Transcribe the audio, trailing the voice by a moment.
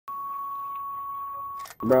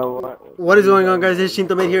Bro, What is going on, guys? It's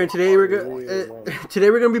Shintomate here, and today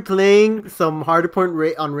we're gonna be playing some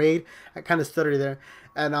hardpoint on raid. I kind of stuttered there,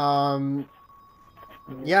 and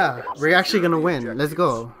yeah, we're actually gonna win. Let's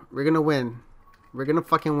go. We're gonna win. We're gonna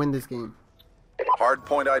fucking win this game.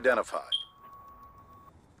 Hardpoint identified.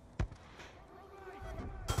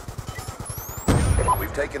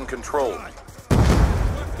 We've taken control.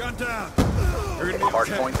 Gun down.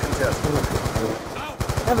 Hardpoint contested.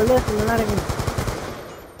 never listen, I'm not even.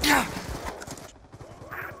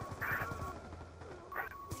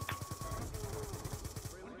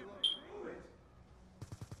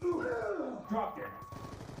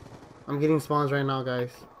 I'm getting spawns right now, guys.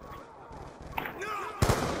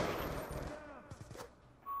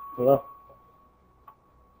 Hello?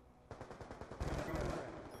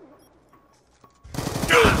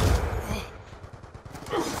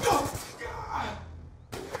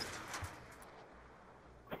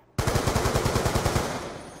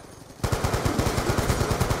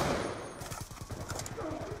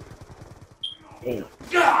 Hey.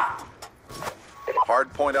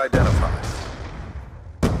 Hardpoint identified.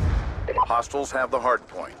 Hostiles have the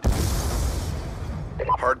hardpoint.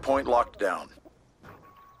 Hardpoint locked down.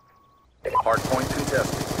 Hardpoint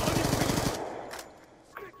contested.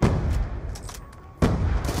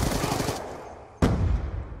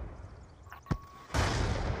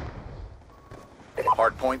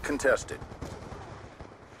 Hardpoint contested.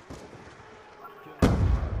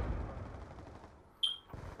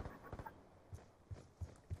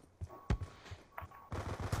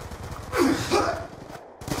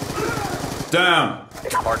 Down.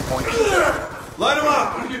 Hardpoint contested. Light him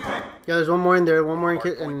up. Yeah, there's one more in there. One more in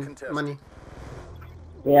kit and Contested. money.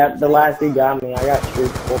 Yeah, the last he got me. I got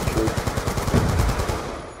streaks, full streaks.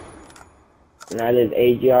 And I did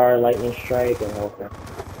AGR, Lightning Strike, and Hellfire.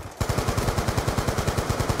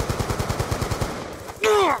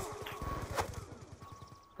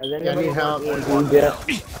 Yeah, I need help.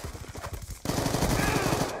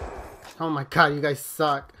 Oh my god, you guys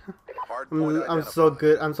suck. Hardpoint I'm so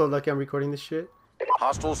good. I'm so lucky I'm recording this shit.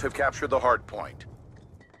 Hostiles have captured the hardpoint.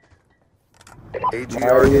 Are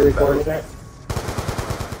AGR you recording inbound.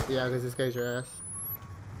 it? Yeah, because this guy's your ass.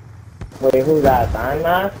 Wait, who's that? I'm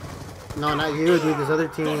not? No, not you, dude. This other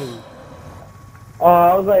team. Oh,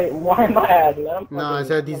 I was like, why am I ass, man? No, I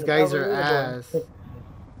said these guys are ass.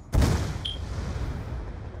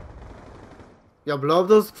 Yo, blow up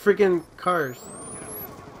those freaking cars.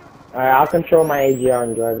 Alright, I'll control my AGR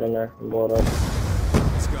and drive in there and blow it up.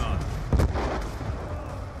 It's gone.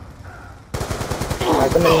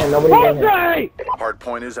 Alright, come in here, nobody's in here.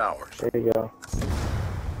 Hardpoint is ours. There you go.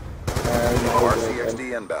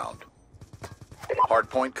 RCXD inbound.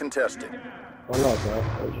 Hardpoint contested. Oh no, bro.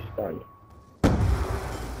 I just started.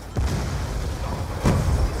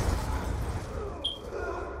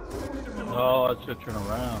 Oh, I should turn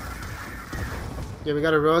around. Yeah, we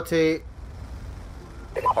gotta rotate.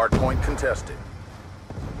 Hardpoint contested.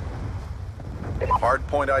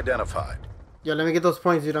 Hardpoint identified. Yo, let me get those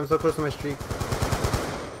points, dude. I'm so close to my streak.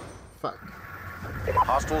 Fuck.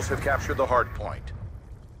 Hostiles have captured the hardpoint.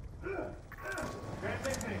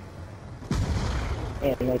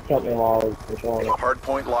 Man, they killed me while I was controlling it.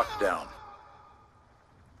 Hardpoint locked down.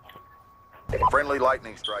 Friendly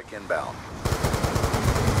lightning strike inbound.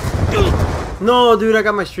 No, dude, I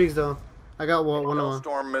got my streaks though. I got one of them.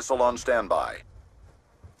 Storm missile on standby.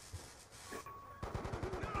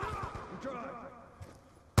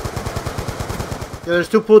 Yeah, there's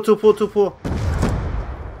two pool.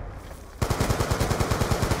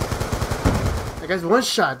 That guy's one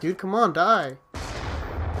shot, dude. Come on, die.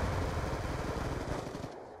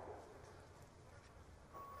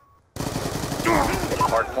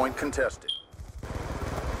 Hardpoint contested.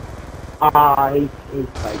 Ah, he's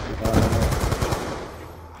fighting.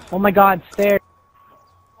 Oh my god, stairs.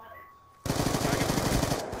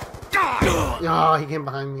 Oh, he came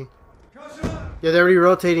behind me. Yeah, they're already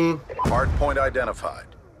rotating. Hardpoint identified.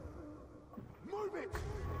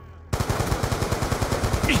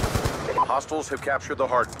 Hostiles have captured the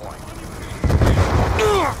hardpoint.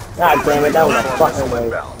 God damn it, that was a Storm fucking missile way.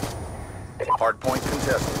 inbound. Hardpoint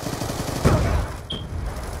contested.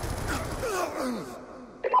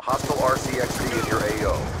 Hostile RCXD in your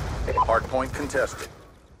AO. Hardpoint contested.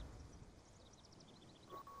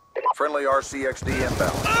 Friendly RCXD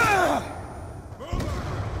inbound.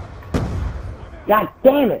 God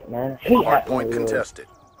damn it, man. I hate that Hardpoint way. contested.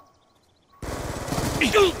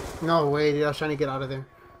 No way, dude. I was trying to get out of there.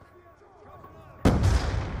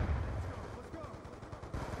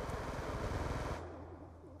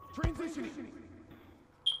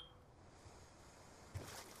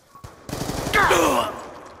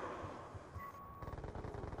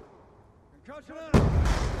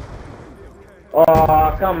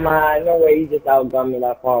 Oh, come on. No way you just outgunned me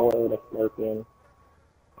that far away with a Slurpee.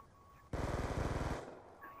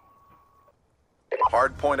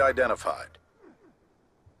 Hard point identified.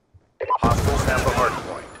 Hostiles have the hard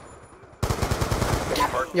point.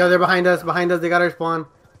 Yo, they're behind us. Behind us. They got our spawn.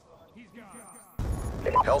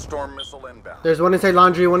 Hellstorm missile inbound. There's one inside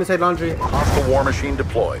laundry. One inside laundry. Hostile war machine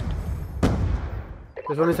deployed.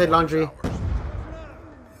 There's one inside laundry.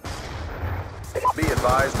 Be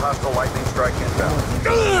advised, hostile lightning strike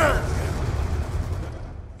inbound.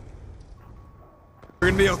 We're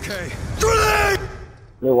gonna be okay.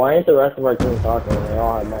 Dude, why ain't the rest of our team talking? They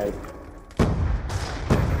all have mics.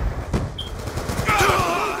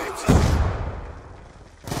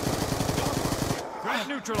 Threat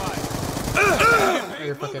neutralized.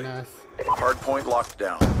 Your fucking ass. Hard point locked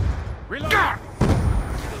down. Reload.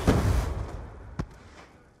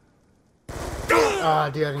 Ah,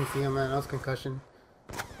 dude, I didn't see him, man. That was concussion.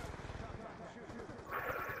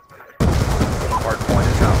 Hard point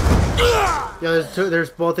is out. Yo, there's two. There's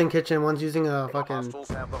both in kitchen. One's using a fucking Hostiles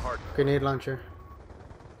have the hard. grenade launcher.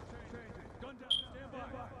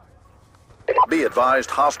 Be advised,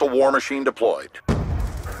 hostile war machine deployed.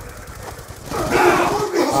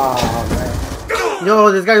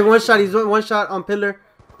 Yo, this guy's one shot. He's one shot on pillar.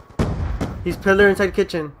 He's pillar inside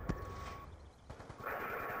kitchen.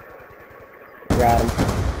 Got him.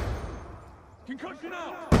 Concussion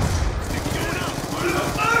out.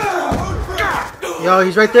 Yo,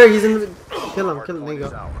 he's right there. He's in. Kill him. Hard Kill him. There point you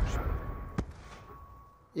is go. ours.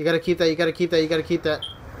 You gotta keep that. You gotta keep that. You gotta keep that.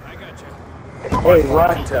 I got you. Hey,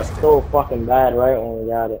 rushed us so fucking bad right when we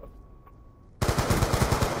got it.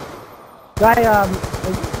 Guy,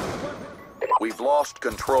 We've lost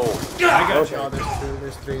control. I got Oh, you. there's two.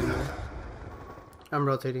 There's three in there. I'm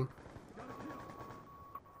rotating.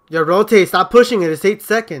 Yo, rotate. Stop pushing it. It's 8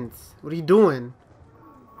 seconds. What are you doing?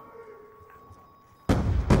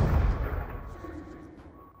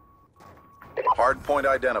 Hard point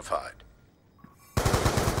identified.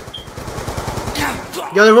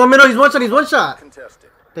 Yo, there's one middle. He's one shot. He's one shot. Contested.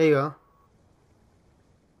 There you go.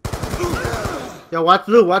 Yo, watch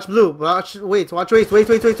blue. Watch blue. Watch wait. Watch wait. Wait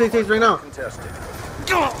right now. Contested.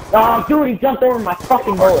 Oh, dude, he jumped over my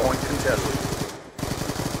fucking Hard bullet. point contested.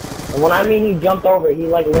 And when I mean he jumped over, he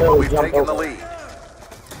like literally We've jumped taken the over. lead.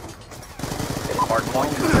 Hard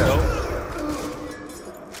point contested.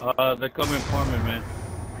 They're coming for me, man.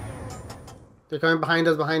 They're coming behind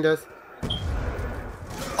us. Behind us.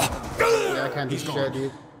 Yeah, I can't do shit,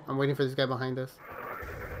 dude. I'm waiting for this guy behind us.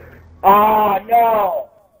 Oh, no.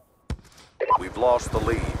 We've lost the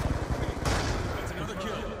lead. That's another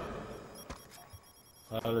kill.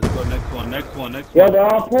 Let's go next one. Next one. Yo, they're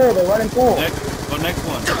all pool. They're running pool. Next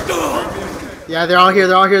one. Yeah, they're all here.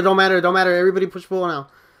 They're all here. Don't matter. Don't matter. Everybody push pool now.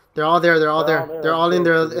 They're all there. They're all there. They're all in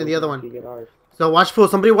there in the other one. So watch pool.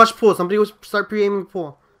 Somebody watch pool. Somebody start pre-aiming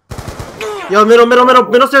pool. Yo,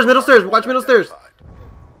 middle stairs. Watch middle stairs.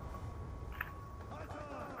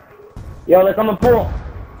 Yo, they're coming pool.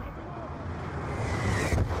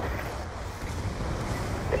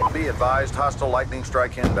 Be advised, hostile lightning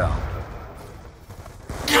strike inbound.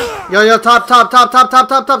 Yo, top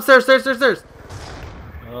stairs.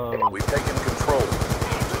 Oh, We've taken control.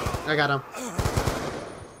 I got him.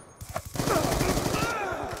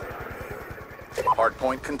 Hard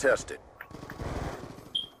point contested.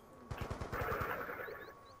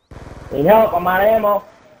 Need help. I'm out of ammo.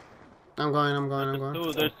 I'm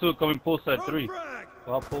going. there's two coming pool side. 3.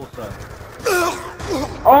 Go out pool side.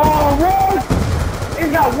 Oh, what?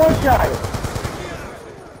 He's got one shot.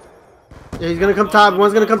 Yeah, he's gonna come top.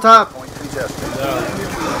 One's gonna come top. Point contested.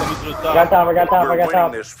 Coming through I top. got top. I got We're winning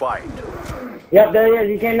top. this fight. Yep, there he is.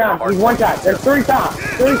 He came down. He's one shot. There's 3 top.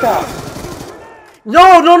 3 top.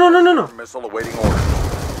 No. Missile awaiting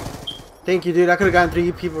orders. Thank you, dude. I could have gotten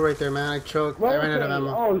 3 people right there, man. I choked. I ran out of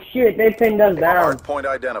ammo. Oh, shit. They pinned us down. Hard point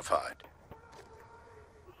identified.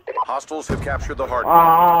 Hostiles have captured the hard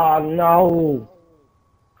Ah, no.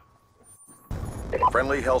 point.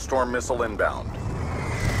 Friendly Hellstorm missile inbound.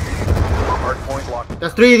 Hard point locked.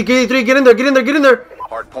 That's 3. Get in there.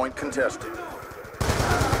 Hard point contested.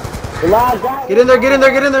 The last guy. Get in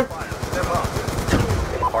there. Step up.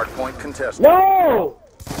 Hard point contested. No.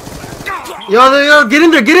 Yo, get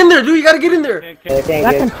in there, dude. You gotta get in there. They can't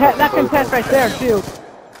get. that contest right there, too.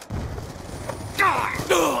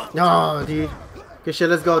 No, dude. Good shit.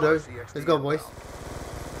 Let's go, dude. Let's go, boys.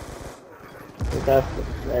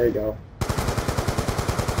 There you go.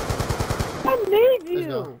 I need Let's you.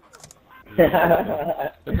 go.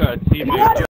 Look at our teammate.